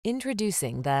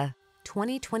Introducing the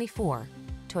 2024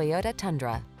 Toyota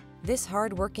Tundra. This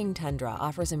hard-working Tundra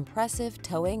offers impressive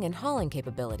towing and hauling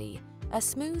capability, a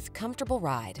smooth, comfortable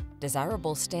ride,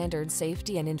 desirable standard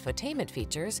safety and infotainment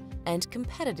features, and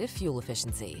competitive fuel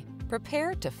efficiency.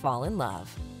 Prepare to fall in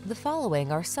love. The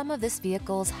following are some of this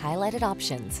vehicle's highlighted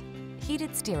options: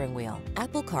 heated steering wheel,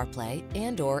 Apple CarPlay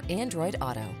and/or Android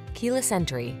Auto, keyless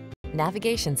entry,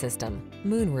 navigation system,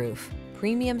 moonroof,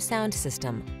 premium sound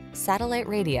system, satellite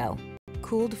radio,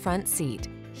 cooled front seat,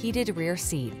 heated rear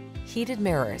seat, heated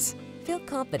mirrors. Feel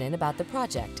confident about the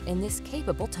project in this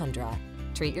capable Tundra.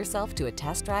 Treat yourself to a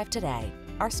test drive today.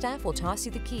 Our staff will toss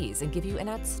you the keys and give you an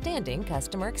outstanding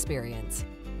customer experience.